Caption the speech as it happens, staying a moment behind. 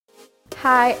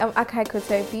Hi, I'm Akai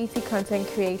Kote, beauty content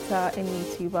creator and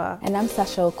YouTuber. And I'm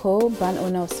Sasha Oko, brand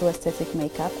owner of So Aesthetic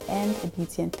Makeup and a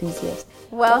beauty enthusiast.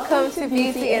 Welcome to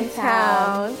Beauty in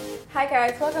Town. Hi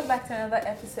guys, welcome back to another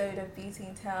episode of Beauty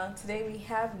in Town. Today we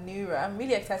have Nura. I'm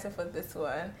really excited for this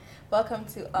one. Welcome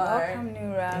to our Welcome,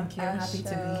 Nura. Thank you. I'm happy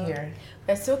to be here.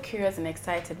 We're so curious and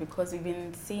excited because we've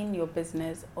been seeing your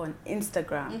business on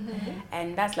Instagram,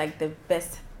 and that's like the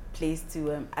best place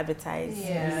to advertise.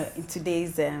 Yes. In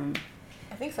today's.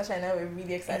 I think Sasha and I were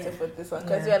really excited for this one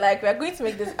because we're going to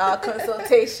make this our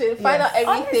consultation, find out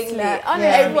everything that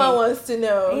everyone wants to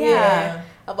know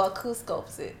about Cool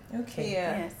Sculpting. Okay.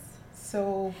 Yeah. Yes.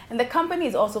 So, And the company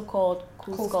is also called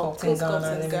Cool Sculpting.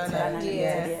 Ghana.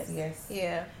 Yes.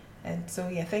 Yeah. And so,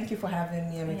 thank you for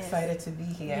having me. I'm excited to be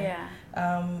here.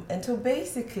 Yeah. And so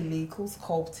basically, Cool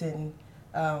Sculpting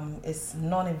is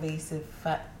non-invasive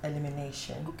fat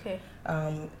elimination. Okay.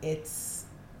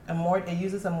 It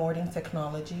uses a molding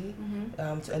technology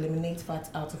to eliminate fat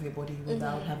out of your body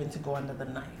without having to go under the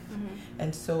knife.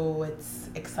 And so it's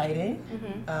exciting.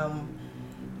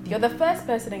 You're the first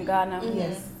person in Ghana.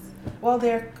 Yes. Well,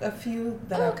 there are a few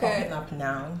that are popping up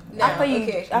now. After you,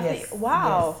 Yes.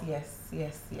 wow.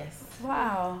 Yes.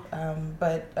 Wow.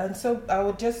 And so I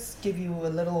will just give you a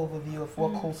little overview of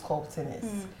what Cool Sculpting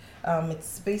is.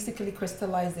 It's basically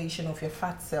crystallization of your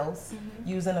fat cells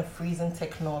using a freezing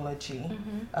technology.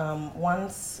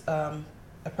 Once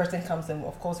a person comes in,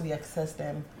 of course we assess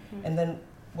them, and then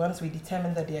once we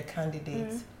determine that they are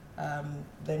candidates,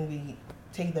 then we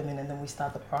take them in and then we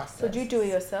start the process. So do you do it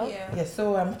yourself? Yes,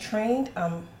 so I'm trained,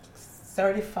 I'm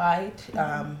certified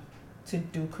to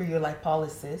do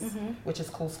cryolipolysis, which is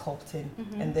Cool Sculpting,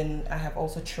 and then I have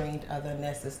also trained other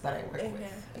nurses that I work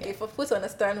with. Okay, for people to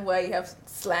understand why you have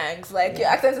slangs, like your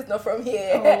accent is not from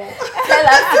here. Tell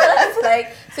us,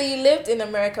 so you lived in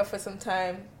America for some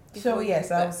time. So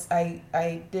yes,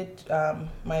 I did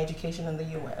my education in the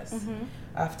U.S.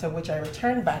 After which I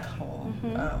returned back home.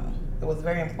 It was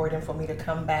very important for me to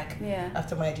come back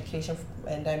after my education,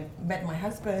 and I met my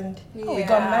husband. We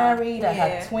got married. I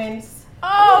had twins.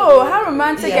 Oh, how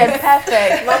romantic and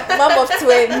perfect! Mom of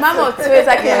twins. Mom of twins.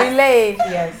 I can relate.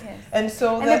 Yes. And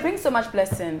so it brings so much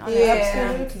blessing.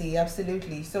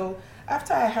 Absolutely. So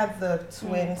after I had the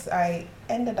twins, I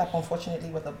ended up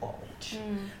unfortunately with a bulge.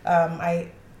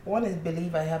 I want to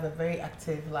believe I have a very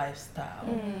active lifestyle,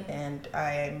 and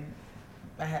I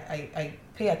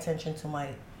pay attention to my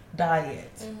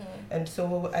diet, and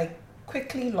so I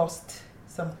quickly lost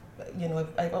some.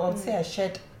 I would say I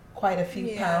shed quite a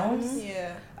few pounds.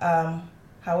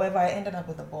 However, I ended up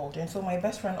with a bulge, and so my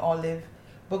best friend Olive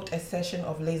booked a session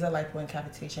of laser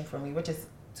lipoincavitation for me, which is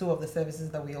two of the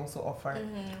services that we also offer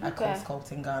at Cool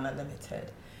Sculpting Ghana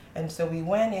Limited. And so we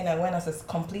went in. I went as a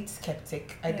complete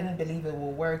skeptic. I didn't believe it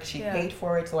would work. She paid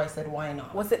for it, so I said, "Why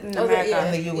not?" Was it in America?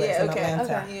 In the U.S. in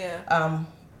Atlanta.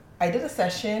 I did a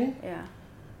session.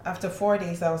 After 4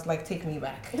 days, I was like, "Take me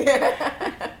back."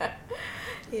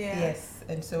 Yes.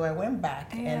 And so I went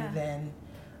back, and then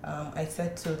I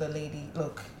said to the lady,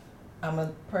 "Look, I'm a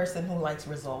person who likes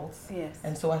results.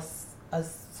 And so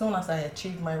as soon as I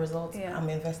achieved my results, I'm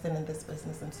investing in this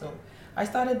business." And so I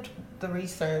started the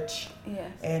research,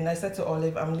 and I said to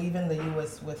Olive, "I'm leaving the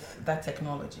US with that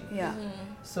technology."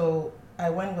 So I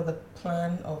went with a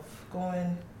plan of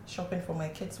going shopping for my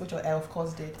kids, which I of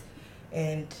course did.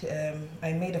 And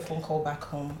I made a phone call back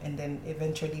home, and then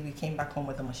eventually we came back home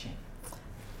with the machine.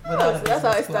 So that's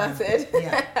how it started.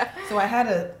 So I had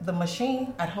the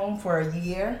machine at home for a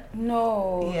year.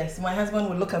 No. Yes, my husband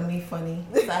would look at me funny.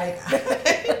 Like,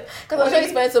 because I'm sure you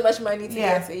spent so much money to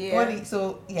get a year.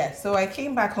 So I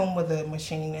came back home with the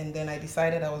machine, and then I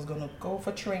decided I was going to go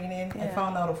for training. I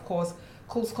found out, of course,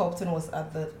 Cool Sculpting was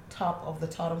at the top of the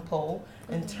totem pole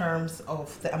in terms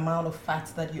of the amount of fat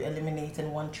that you eliminate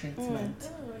in one treatment.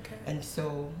 And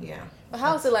so, But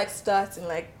how is it like starting?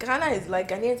 Like Ghana is like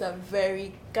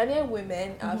Ghanaian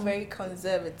women are very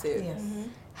conservative. Yes.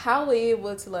 How were you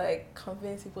able to like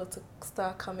convince people to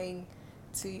start coming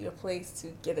to your place to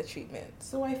get a treatment?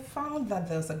 So I found that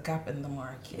there's a gap in the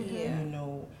market.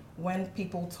 When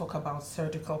people talk about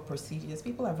surgical procedures,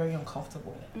 people are very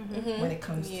uncomfortable when it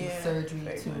comes to surgery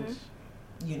to,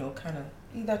 kind of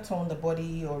either tone the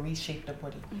body or reshape the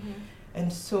body.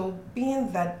 And so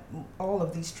being that all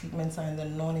of these treatments are in the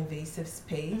non-invasive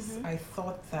space, I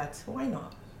thought that why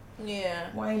not?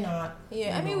 Why not?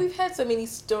 I mean, we've had so many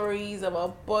stories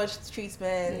about botched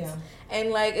treatments, and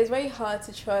like it's very hard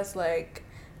to trust like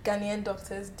Ghanaian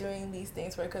doctors doing these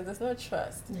things because there's no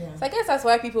trust. So I guess that's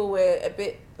why people were a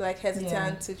bit like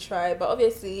hesitant to try. But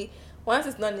obviously, once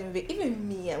it's not invasive, even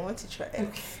me, I want to try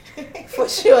it. For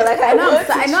sure. Like I know I'm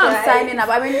signing up.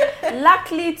 I mean,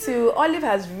 luckily to Olive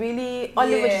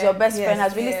which is your best friend,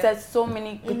 has really said so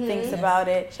many good things about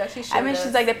it. I mean,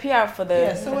 she's like the PR for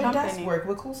the so the it company. does work.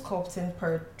 With CoolSculpting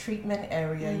per treatment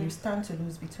area, you stand to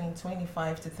lose between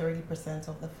 25 to 30%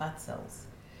 of the fat cells.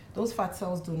 Those fat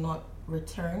cells do not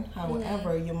return.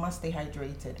 However, you must stay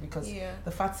hydrated because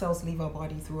the fat cells leave our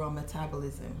body through our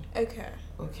metabolism.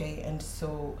 Okay, and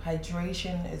so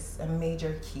hydration is a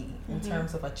major key in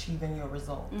terms of achieving your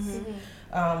results.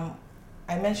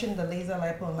 I mentioned the laser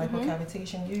lipo and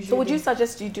lipocavitation. Usually, so would you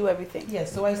suggest you do everything?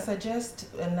 Yes, so I suggest,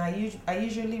 and I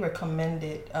usually recommend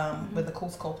it with the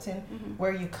CoolSculpting,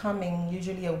 where you come in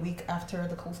usually a week after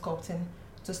the CoolSculpting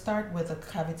to start with a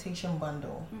cavitation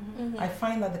bundle. I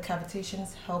find that the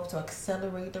cavitations help to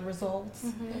accelerate the results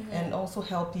and also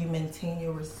help you maintain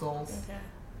your results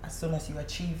as soon as you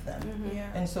achieve them.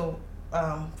 And so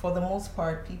for the most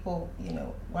part, people,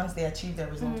 once they achieve their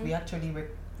results, we actually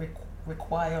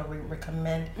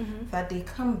recommend that they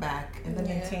come back and then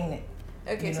maintain it.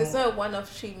 Okay, so it's not a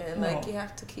one-off treatment, like you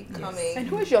have to keep coming. And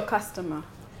who is your customer?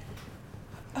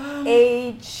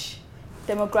 Age,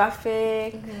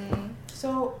 demographic?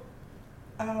 So,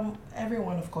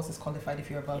 everyone, of course, is qualified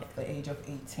if you're above the age of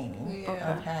 18.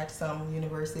 I've had some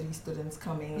university students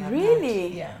coming.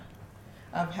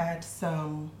 I've had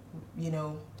some,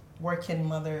 working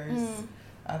mothers.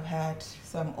 I've had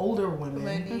some older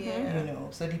women,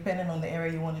 so depending on the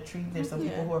area you want to treat, there's some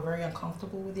people who are very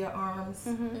uncomfortable with their arms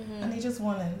and they just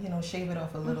want to, shave it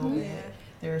off a little bit.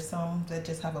 There are some that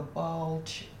just have a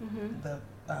bulge, the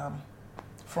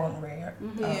front rear.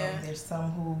 There's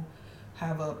some who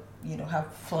have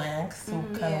have flanks, who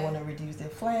kind of want to reduce their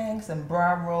flanks, and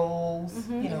bra rolls,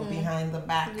 behind the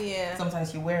back.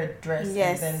 Sometimes you wear a dress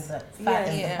and then the fat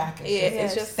in the back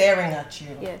is just staring at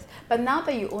you. But now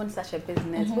that you own such a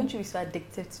business, won't you be so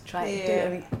addicted to try to do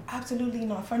everything? Absolutely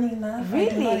not. Funny enough, I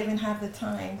do not even have the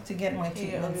time to get my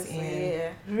treatments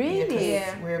in.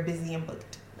 We're busy and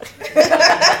booked.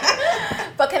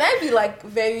 But can I be like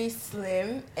very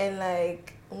slim and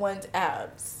like want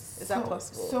abs? Is that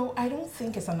possible? So I don't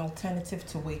think it's an alternative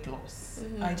to weight loss.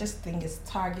 I just think it's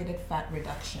targeted fat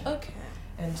reduction. Okay.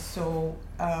 And so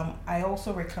I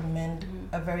also recommend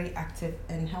a very active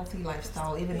and healthy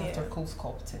lifestyle even after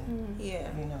CoolSculpting.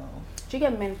 Do you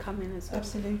get men coming as well?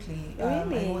 Absolutely.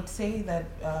 Really? I would say that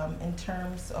in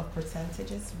terms of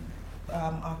percentages,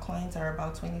 our clients are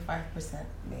about 25%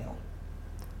 male.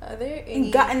 Are there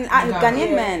any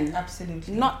Ghanaian men?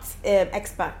 Absolutely. Not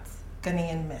expats?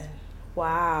 Ghanaian men.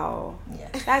 Wow.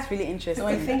 That's really interesting. So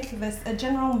I think there's a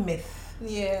general myth.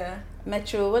 What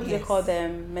do they call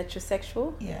them?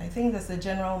 Metrosexual? I think there's a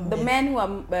general myth. The men who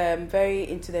are very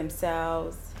into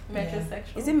themselves.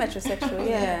 Metrosexual? Is it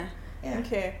metrosexual?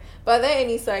 Okay. But are there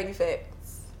any side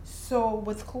effects? So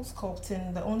with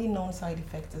CoolSculpting, the only known side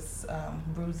effect is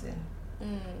bruising.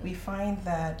 We find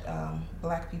that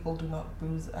black people do not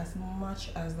bruise as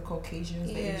much as the Caucasians,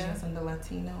 the Asians, and the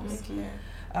Latinos.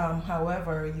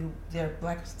 However, there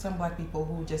are some black people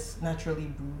who just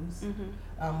naturally bruise.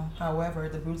 However,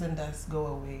 the bruising does go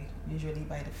away usually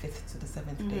by the 5th to the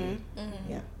 7th day.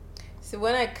 So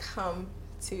when I come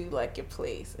to like your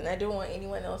place, and I don't want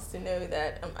anyone else to know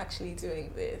that I'm actually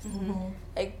doing this,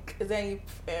 like, is there any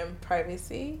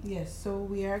privacy? Yes, so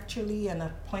we are actually an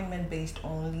appointment based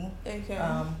only.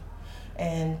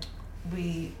 And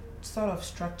we sort of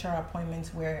structure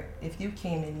appointments where if you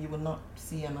came in, you will not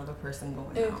see another person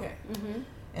going out.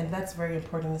 And that's very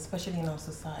important, especially in our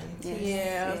society.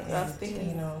 I was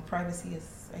thinking, privacy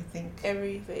is, I think,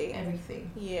 everything.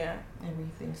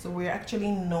 Everything. So we're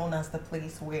actually known as the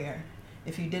place where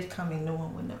if you did come in, no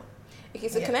one would know. Okay,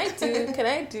 so can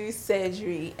I do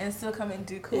surgery and still come and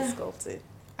do CoolSculpting?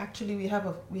 Actually, we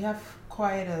have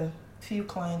quite a few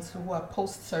clients who are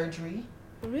post surgery.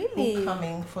 Really? Who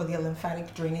coming for their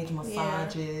lymphatic drainage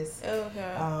massages,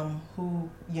 who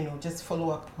just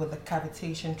follow up with the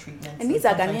cavitation treatments. And these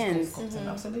are Ghanaians?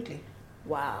 Absolutely.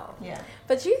 Wow.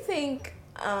 But do you think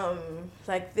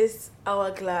like this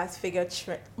hourglass figure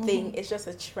thing is just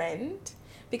a trend?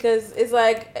 Because it's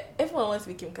like everyone wants to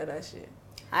be Kim Kardashian.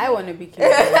 I want to be Kim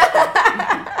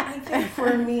Kardashian. I think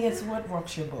for me it's what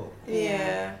rocks your boat.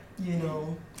 I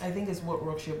think it's what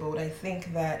rocks your boat. I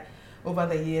think that over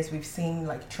the years we've seen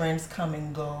like trends come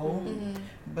and go,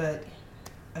 but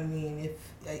I mean,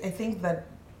 I think that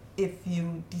if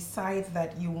you decide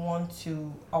that you want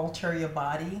to alter your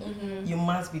body, you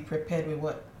must be prepared with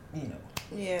what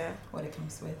what it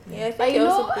comes with. But you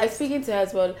know, speaking to her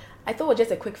as well, I thought it was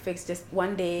just a quick fix, just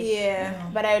one day.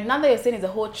 But now that you're saying it's a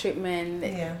whole treatment.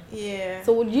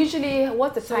 So usually,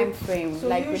 what's the time frame? So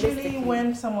like usually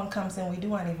when someone comes in, we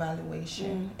do an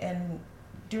evaluation, and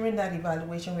during that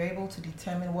evaluation, we're able to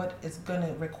determine what is going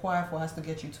to require for us to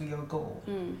get you to your goal.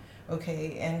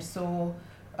 Okay, and so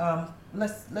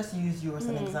let's use you as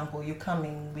an example. You come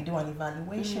in, we do an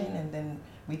evaluation, and then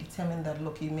we determine that,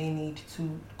 look, you may need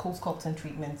 2 CoolSculpting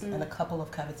treatments and a couple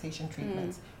of cavitation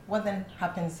treatments. What then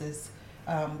happens is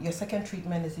your second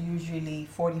treatment is usually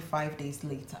 45 days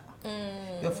later.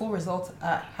 Your full results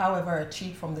are, however,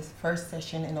 achieved from this first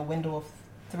session in a window of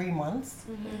 3 months.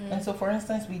 And so, for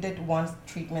instance, we did 1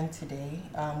 treatment today.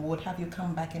 We would have you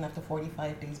come back in after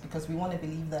 45 days because we want to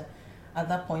believe that at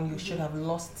that point you should have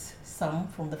lost some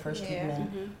from the first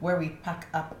treatment, where we pack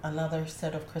up another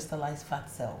set of crystallized fat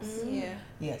cells.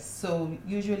 Yes. So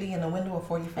usually in a window of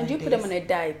 45 days. And you put them on a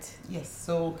diet? Yes.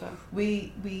 So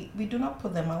we do not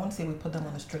put them, I won't say we put them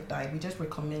on a strict diet. We just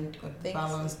recommend a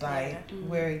balanced diet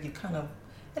where you kind of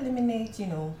eliminate,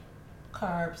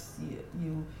 carbs.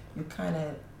 You kind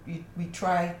of, we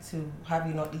try to have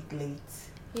you not eat late.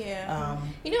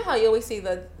 You know how you always say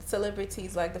that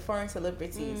celebrities, like the foreign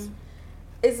celebrities,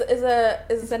 it's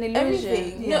an illusion.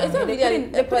 Everything. No, it's not really.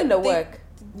 They put in the work.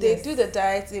 They do the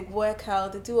diet, they work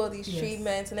out, they do all these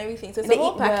treatments and everything. So it's a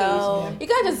whole package. You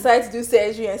can't just decide to do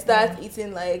surgery and start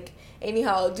eating like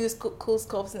anyhow, do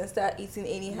CoolSculpting and start eating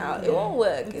anyhow. It won't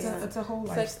work. It's a whole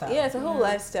lifestyle. It's a whole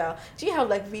lifestyle. Do you have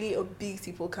like really obese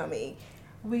people coming?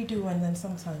 We do, and then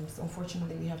sometimes,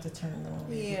 unfortunately, we have to turn them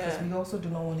away because we also do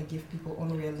not want to give people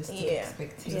unrealistic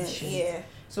expectations.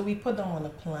 So we put them on a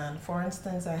plan. For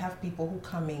instance, I have people who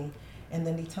come in and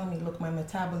then they tell me, look, my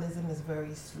metabolism is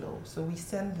very slow. So we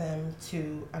send them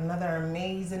to another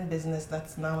amazing business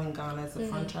that's now in Ghana. It's a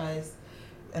franchise,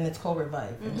 and it's called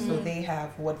Revive. And so they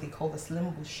have what they call the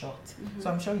Slim Boost shot. So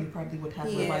I'm sure you probably would have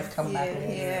Revive come back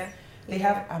later. They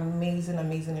have amazing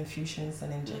infusions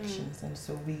and injections, and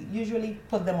so we usually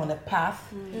put them on a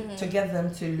path to get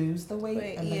them to lose the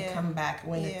weight and then come back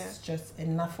when it's just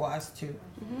enough for us to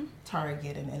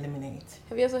target and eliminate.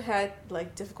 Have you also had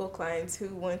like difficult clients who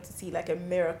want to see like a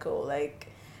miracle,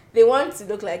 like they want to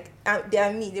look like they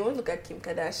are me, they want to look like Kim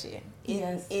Kardashian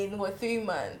in 3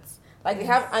 months? Like they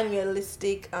have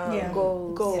unrealistic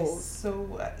goals. Yes.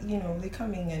 So they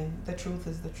come in and the truth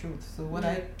is the truth. So what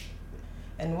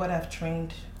I've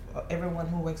trained everyone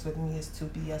who works with me is to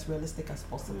be as realistic as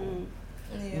possible.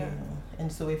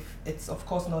 And so if it's of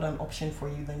course not an option for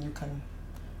you, then you can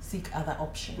seek other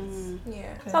options.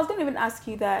 So I was going to even ask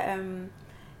you that,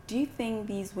 do you think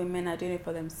these women are doing it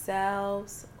for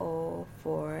themselves or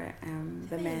for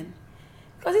the men?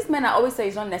 Because these men are always say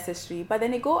it's not necessary, but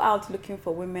then they go out looking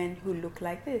for women who look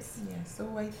like this.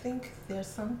 So I think there's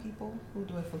some people who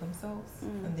do it for themselves,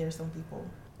 and there's some people.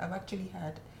 I've actually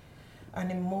had an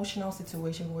emotional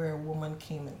situation where a woman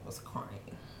came and was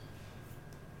crying.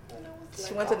 And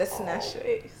she wanted a snatch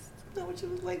waist. No, she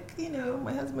was like,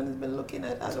 my husband has been looking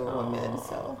at other women,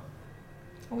 so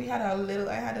I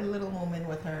had a little moment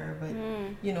with her, but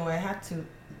I had to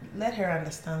let her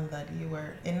understand that you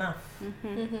were enough.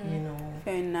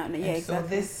 Fair enough. Exactly. So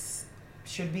this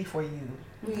should be for you,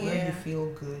 where you feel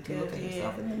good. You look at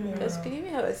yourself in the mirror. Because could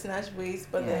even have a snatch waist,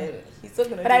 but then he's still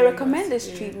gonna. But I recommend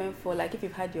this treatment for like if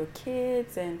you've had your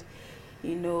kids and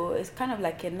it's kind of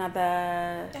like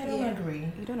another. I don't agree.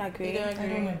 You don't agree? I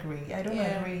don't agree. I don't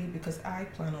agree because I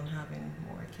plan on having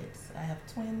more kids. I have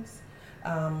twins.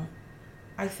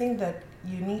 I think that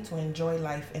you need to enjoy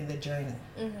life in the journey.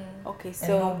 Okay, so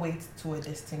and not wait to a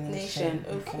destination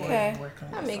before you work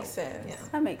on that makes sense. Yeah.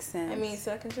 That makes sense. I mean,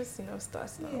 so I can just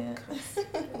start now.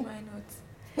 Why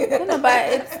not?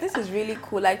 But this is really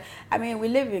cool. Like, I mean, we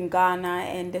live in Ghana,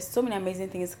 and there's so many amazing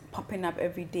things popping up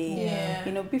every day.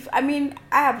 I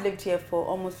have lived here for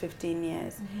almost 15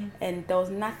 years, and there was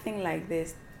nothing like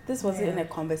this. This wasn't in a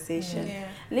conversation.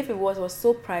 And if it was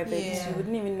so private, you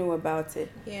wouldn't even know about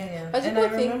it. But I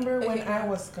remember when I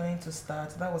was going to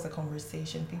start, that was a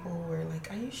conversation. People were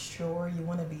like, are you sure you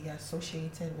want to be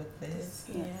associated with this?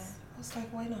 Yes. I was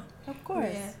like, why not? Of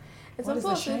course. It's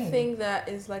also the thing that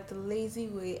is like the lazy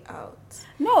way out.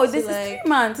 No, this is 3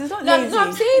 months. It's not lazy. No,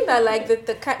 I'm saying that like the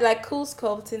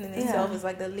CoolSculpting in itself is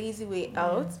like the lazy way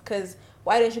out, because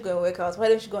why don't you go and work out? Why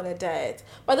don't you go on a diet?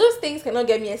 But those things cannot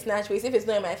get me a snatch waist if it's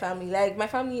not in my family. Like my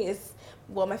family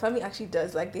actually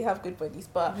does. Like they have good bodies,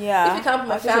 but if you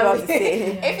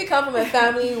come from a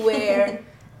family, where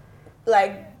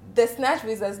like the snatch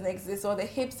waist doesn't exist, or the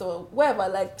hips or whatever,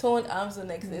 like toned arms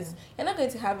don't exist, you're not going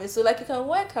to have it. So like you can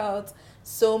work out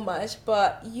so much,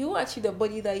 but you achieve the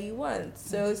body that you want.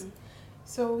 So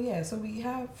So we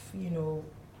have,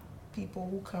 people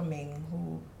who come in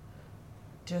who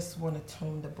just want to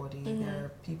tone the body. There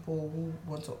are people who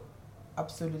want to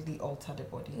absolutely alter the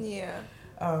body. Yeah.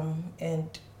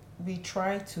 And we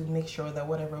try to make sure that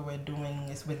whatever we're doing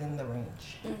is within the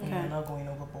range. We're not going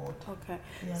overboard. Okay.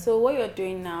 Yeah. So what you're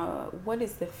doing now, what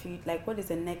is the what is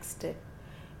the next step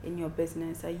in your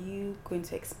business? Are you going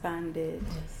to expand it?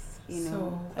 Yes. Are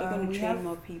you going to train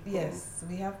more people? Yes,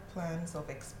 we have plans of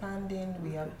expanding.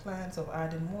 We have plans of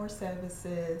adding more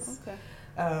services. Okay.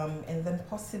 And then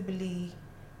possibly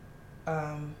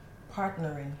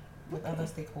partnering with other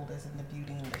stakeholders in the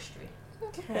beauty industry.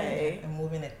 Okay. And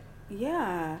moving it.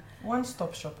 Yeah.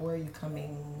 One-stop shop where you come in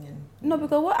and... No,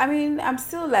 because I'm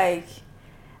still like,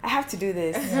 I have to do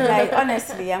this. Like,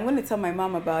 honestly, I'm going to tell my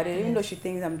mom about it, even though she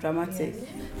thinks I'm dramatic.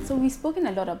 Yes. So we've spoken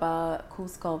a lot about Cool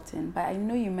Sculpting, but I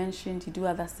know you mentioned you do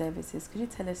other services. Could you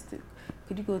tell us,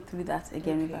 could you go through that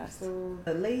again with us? So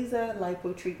the laser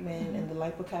lipo treatment and the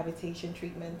lipocavitation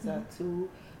treatments are two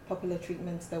popular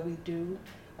treatments that we do.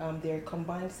 They're a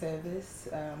combined service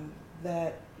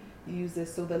that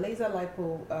uses, so the laser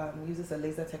lipo uses a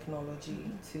laser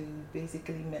technology to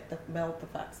basically melt the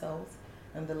fat cells,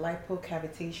 and the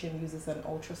lipocavitation uses an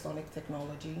ultrasonic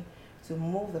technology to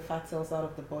move the fat cells out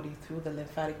of the body through the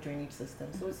lymphatic drainage system.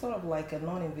 So it's sort of like a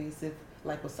non-invasive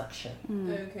liposuction.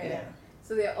 Okay. Yeah.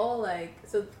 So they're all like,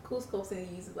 so Cool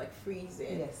Sculpting uses like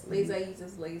freezing. Yes. Laser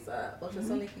uses laser.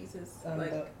 Ultrasonic uses like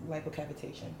the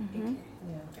lipocavitation. Okay.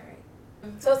 Yeah. All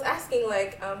right. So I was asking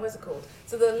like, what's it called?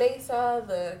 So the laser,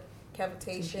 the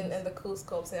cavitation, and the Cool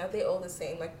Sculpting, are they all the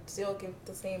same? Like, do they all give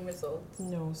the same results?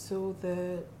 No. So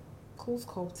the Cool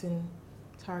Sculpting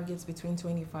targets between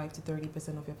 25 to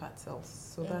 30% of your fat cells.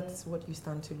 So that's what you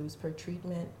stand to lose per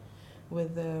treatment.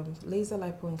 With the laser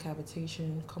lipo and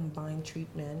cavitation combined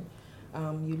treatment,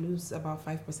 you lose about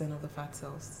 5% of the fat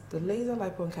cells. The laser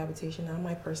lipo and cavitation are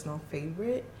my personal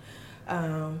favorite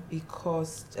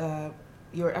because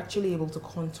you're actually able to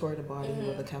contour the body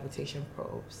with the cavitation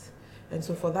probes. And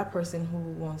so for that person who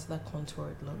wants that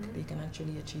contoured look, they can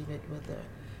actually achieve it with the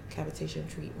cavitation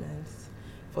treatments.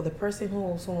 For the person who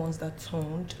also wants that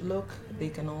toned look, they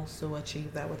can also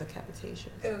achieve that with the cavitation.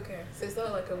 Okay, so it's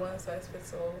not like a one size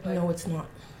fits all. Like no, it's not.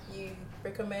 You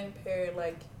recommend pair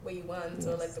like what you want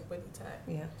or like the body type.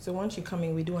 Yeah. So once you come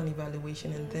in, we do an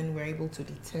evaluation, and then we're able to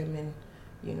determine,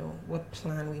 what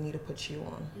plan we need to put you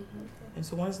on. And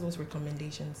so once those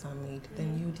recommendations are made,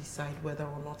 then you decide whether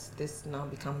or not this now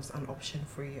becomes an option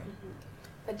for you.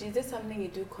 But is this something you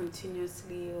do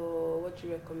continuously, or what do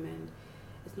you recommend?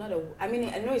 It's not I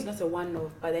know it's not a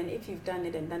one-off, but then if you've done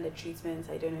it and done the treatments,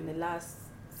 I don't know, in the last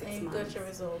 6 months. Got your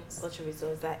results. Got your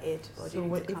results, that it? Or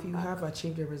so if you have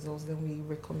achieved your results, then we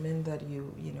recommend that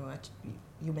you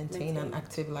maintain an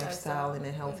active lifestyle and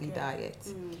a healthy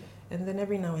diet. And then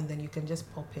every now and then you can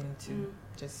just pop in to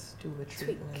just do the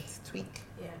treatments, tweak.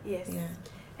 Yeah. Yes. Yeah.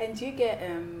 And do you get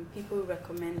people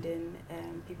recommending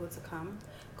people to come?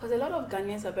 Because a lot of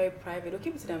Ghanaians are very private. They'll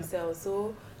keep it to themselves.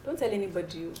 So don't tell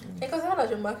anybody. Because how does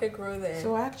your market grow then?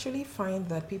 So I actually find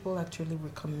that people actually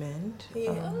recommend.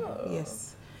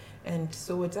 Yes. And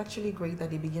so it's actually great that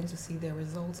they begin to see their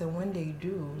results. And when they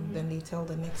do, then they tell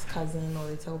the next cousin or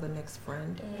they tell the next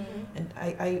friend. And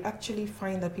I actually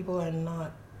find that people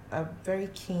are very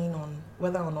keen on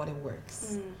whether or not it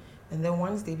works. And then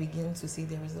once they begin to see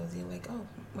their results, they're like, oh,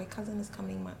 my cousin is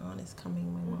coming, my aunt is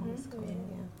coming, my mom is coming.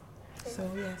 Yeah.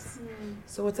 So yes.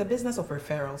 So it's a business of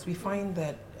referrals. We find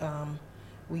that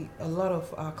a lot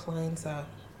of our clients are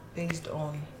based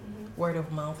on word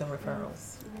of mouth and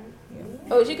referrals. Yeah.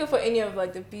 Oh, would you go for any of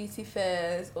like the beauty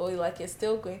fairs, or like you're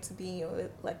still going to be your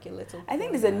little? I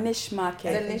think there's a niche market.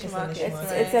 It's a niche market.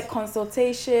 It's a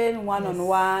consultation,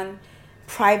 one-on-one,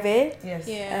 private. Yes.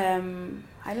 Yeah.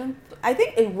 I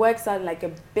think it works out like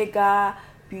a bigger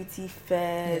beauty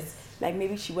fairs. Yes. Like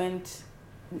maybe she went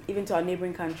even to our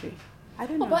neighboring country. I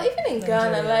don't know. But even in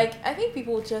Ghana, Nigeria. like I think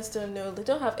people just don't know. They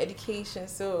don't have education,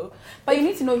 so. But you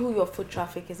need to know who your foot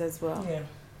traffic is as well. Yeah.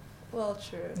 Well,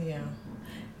 true. Yeah.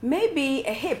 Maybe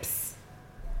a hips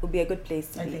would be a good place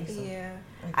to I be. think so. Yeah.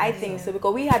 I think so,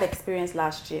 because we had experience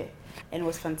last year and it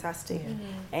was fantastic. Yeah.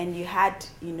 And you had,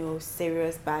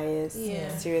 serious buyers,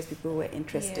 Yeah. serious people who were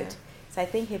interested. Yeah. So I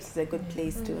think hips is a good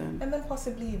place to And then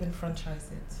possibly even franchise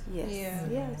it. yes. Yeah.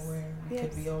 Yes. Where we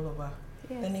could be all over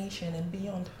the nation and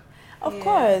beyond. Of Yeah.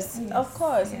 course, Yes. of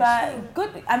course. Yes.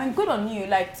 But good on you,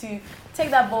 like to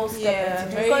take that bold step Yeah, and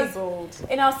to do, very because bold.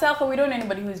 in ourselves we don't know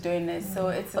anybody who's doing this. So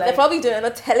it's But like they're probably doing it,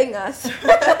 not telling us.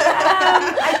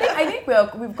 I think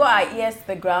we've got our ears to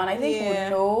the ground. I think Yeah. we'll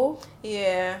know.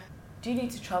 Yeah. Do you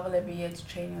need to travel every year to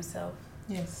train yourself?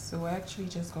 Yes, so I actually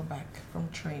just got back from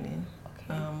training.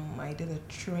 I did a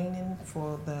training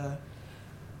for the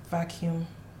vacuum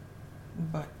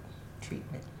butt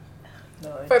treatment.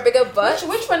 Lord. For a bigger butt?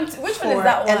 Which one is For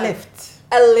that one? a lift.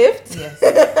 A lift? Yes.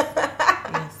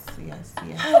 yes.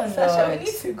 Oh, Sasha, we Lord.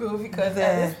 need to go because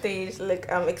at this stage,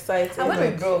 like, I'm excited. I'm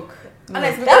gonna be broke. Look.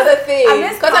 Honestly, That's the thing. I'm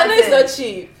just Because I know it's counting. not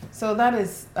cheap. So that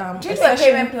is Do you a do a session.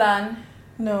 payment plan?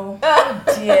 No, Oh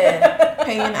dear.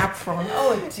 paying upfront.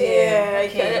 Oh Yeah, dear. you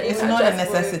can't- It's you not a can't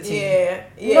just- necessity.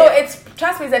 Yeah. No, it's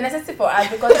trust me, it's a necessity for us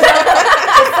because it's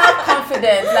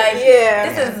self-confidence.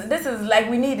 Like this is like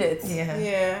we need it. Yeah.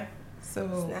 Yeah.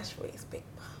 So Snatch waist, big.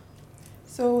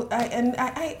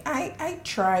 I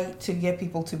try to get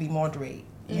people to be moderate.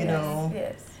 You know.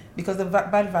 Yes. Because the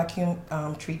bad vacuum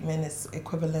treatment is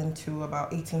equivalent to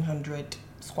about 1,800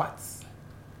 squats.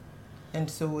 And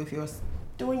so if you're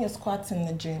doing your squats in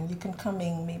the gym, you can come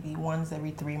in maybe once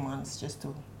every 3 months just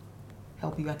to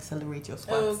help you accelerate your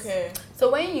squats. Okay. So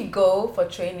when you go for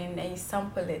training and you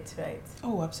sample it, right?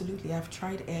 Oh, absolutely. I've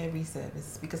tried every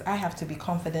service because I have to be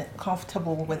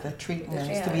comfortable with the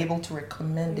treatments to be able to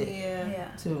recommend it Yeah.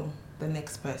 to the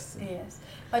next person. Yes.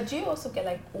 But do you also get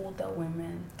like older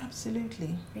women?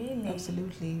 Absolutely. Really?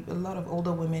 Absolutely. A lot of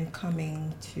older women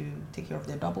coming to take care of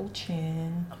their double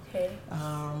chin, Okay.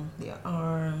 their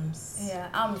arms. Yeah.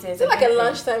 Arms is It's like a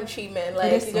lunchtime treatment.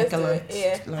 Like, It is you like just a do lunch,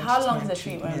 it. Yeah. How long is lunchtime the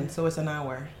treatment? So it's an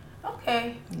hour.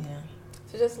 Okay. Yeah.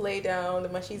 So just lay down, the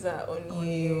machines are on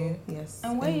you. Yes.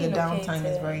 And where are the you downtime is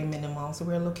located? very minimal. So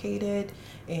we're located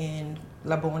in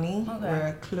Laboni. Okay.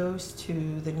 We're close to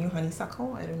the new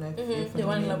honeysuckle. I don't know if you're The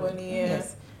one in familiar with- Laboni, yeah.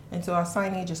 Yes. And so our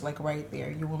signage is like right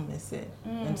there. You won't miss it.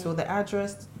 And so the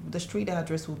address, the street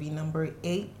address will be number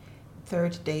 8,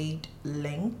 3rd Date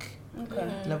Link, Okay.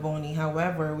 Laboni.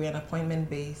 However, we're an appointment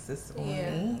basis only.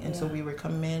 Yeah. And so we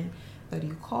recommend that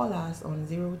you call us on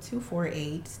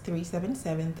 0248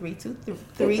 377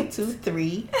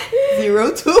 323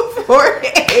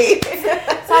 0248.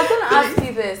 So I'm gonna ask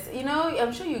you this. You know,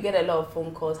 I'm sure you get a lot of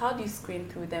phone calls. How do you screen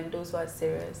through them? Those who are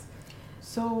serious.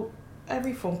 So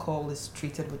every phone call is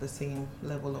treated with the same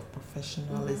level of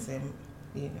professionalism.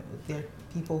 You know, there are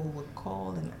people who would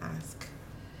call and ask.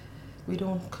 We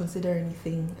don't consider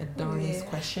anything a darkness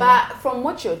question. But from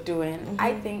what you're doing,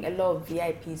 I Mhm. think a lot of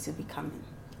VIPs will be coming.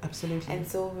 Absolutely. And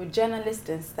so with journalists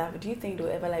and stuff, do you think they'll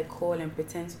ever like call and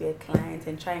pretend to be a client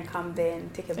and try and come there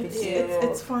and take a video?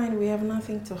 It's fine. We have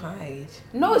nothing to hide.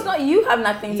 No, it's not you have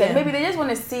nothing to Yeah. Maybe they just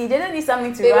want to see. They don't need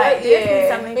something to They write. might, They just need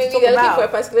something Maybe to talk they're looking about. for a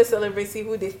particular celebrity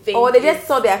who they think. Or they just is-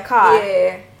 saw their car.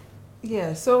 Yeah.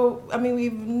 Yeah, so I mean,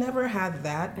 we've never had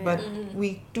that, but Mhm.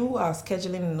 we do our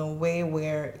scheduling in a way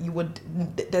where you would.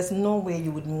 There's no way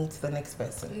you would meet the next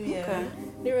person. Yeah. Okay.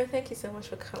 Nira, thank you so much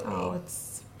for coming. Oh,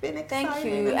 it's been exciting. Thank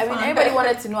you. and I mean, fun. everybody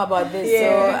wanted to know about this, so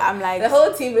Yeah. I'm like, The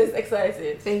whole team is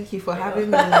excited. Thank you for having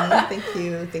me. Thank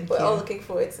you. Thank We're you. all looking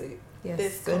forward to Yes.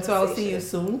 this And so I'll see you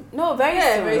conversation. soon. no, very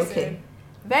Yeah, soon. very Okay. soon.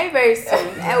 Very, very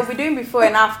soon. I will be doing before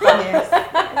and after. Yes.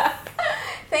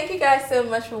 Thank you guys so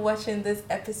much for watching this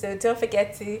episode. Don't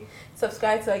forget to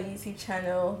subscribe to our YouTube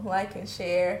channel, like and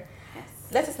share. Yes.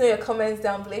 Let us know your comments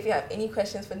down below. If you have any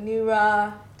questions for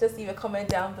Nura, just leave a comment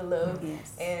down below.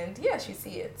 Yes. And yeah, she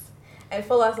see it. And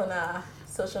follow us on our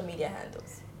social media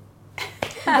handles.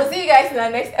 We'll see you guys in our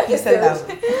next Peace and episode.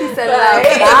 love. Peace and love.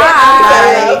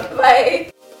 Bye. Bye. Bye.